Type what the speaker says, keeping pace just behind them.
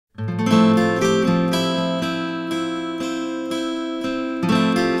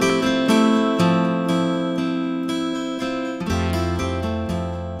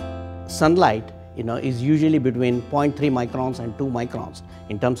sunlight, is usually between 0.3 microns and 2 microns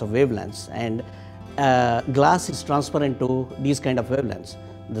in terms of wavelengths, and glass is transparent to these kind of wavelengths,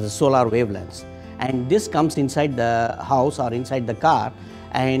 the solar wavelengths, and this comes inside the house or inside the car,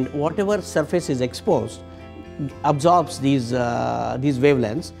 and whatever surface is exposed absorbs these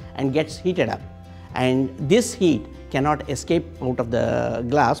wavelengths and gets heated up, and this heat cannot escape out of the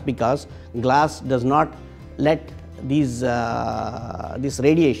glass because glass does not let this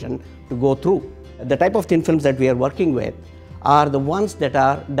radiation to go through. The type of thin films that we are working with are the ones that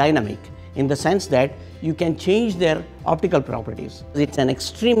are dynamic, in the sense that you can change their optical properties. It's an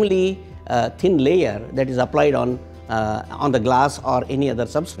extremely thin layer that is applied on the glass or any other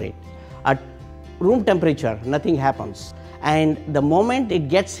substrate. At room temperature, nothing happens, and the moment it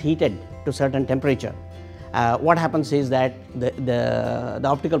gets heated to certain temperature, what happens is that the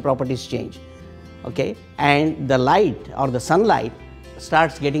optical properties change, okay, and the light or the sunlight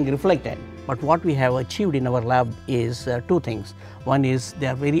starts getting reflected. But what we have achieved in our lab is two things. One is they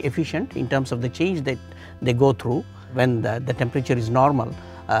are very efficient in terms of the change that they go through. When the temperature is normal,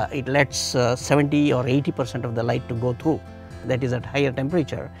 it lets 70 or 80% of the light to go through. That is at higher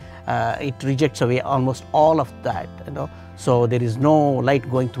temperature, it rejects away almost all of that, so there is no light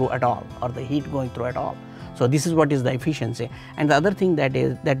going through at all, or the heat going through at all. So this is what is the efficiency. And the other thing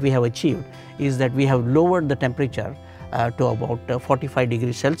that we have achieved is that we have lowered the temperature to about 45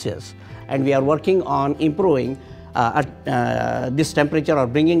 degrees Celsius, and we are working on improving this temperature, or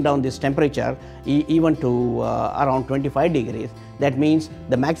bringing down this temperature even to around 25 degrees. That means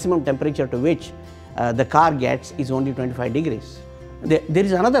the maximum temperature to which the car gets is only 25 degrees. There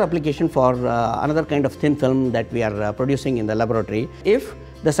is another application for another kind of thin film that we are producing in the laboratory. If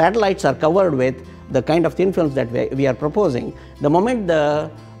the satellites are covered with the kind of thin films that we are proposing, the moment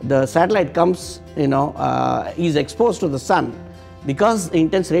the satellite comes, is exposed to the sun, because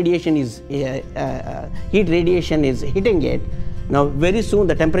intense radiation is heat radiation is hitting it. Now very soon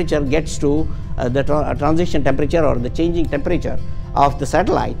the temperature gets to the transition temperature or the changing temperature of the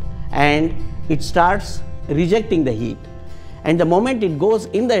satellite, and it starts rejecting the heat. And the moment it goes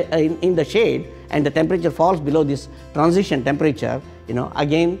in the shade and the temperature falls below this transition temperature,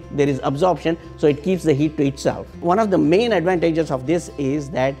 again there is absorption, so it keeps the heat to itself. One of the main advantages of this is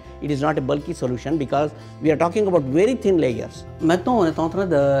that it is not a bulky solution, because we are talking about very thin layers. Maintenant, on est en train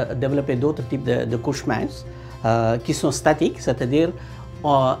de développer d'autres types de couches minces qui sont statiques, c'est-à-dire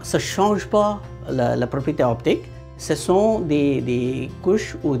ça ne change pas la propriété optique. Ce sont des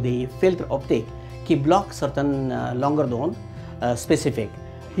couches ou des filtres optiques qui bloquent certaines longueurs d'onde specific.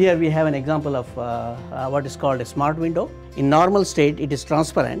 Here we have an example of what is called a smart window. In normal state, it is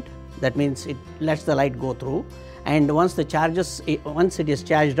transparent. That means it lets the light go through, and once it is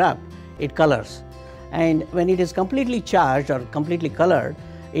charged up, it colors. And when it is completely charged or completely colored,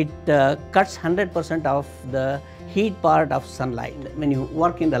 it cuts 100% of the heat part of sunlight. When you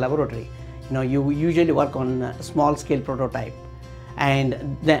work in the laboratory, you usually work on a small scale prototype,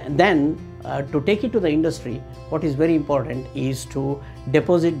 and then to take it to the industry, what is very important is to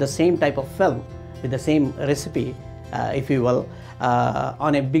deposit the same type of film with the same recipe, if you will,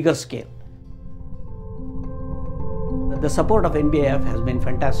 on a bigger scale. The support of NBIF has been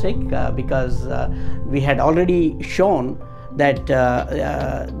fantastic because we had already shown that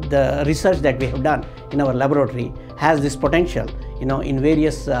the research that we have done in our laboratory has this potential, in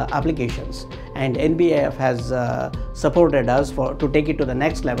various applications, and NBIF has supported us to take it to the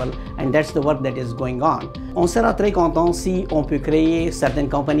next level, and that's the work that is going on. On sera très content si on peut créer certaines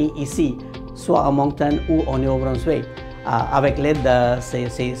compagnies ici, soit à Moncton ou au Brunswick, avec l'aide de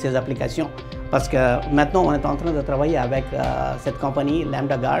ces applications. Parce que maintenant, on est en train de travailler avec cette compagnie,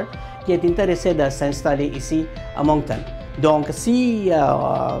 Lambda Guard, qui est intéressée de s'installer ici à Moncton. Donc, si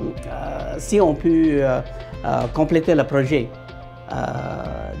on peut compléter le projet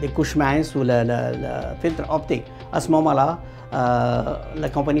des couches minces ou le filtre optique, à ce moment-là, la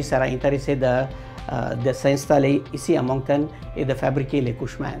compagnie sera intéressée de s'installer ici à Moncton et de fabriquer les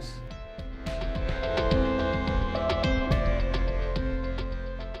couches minces.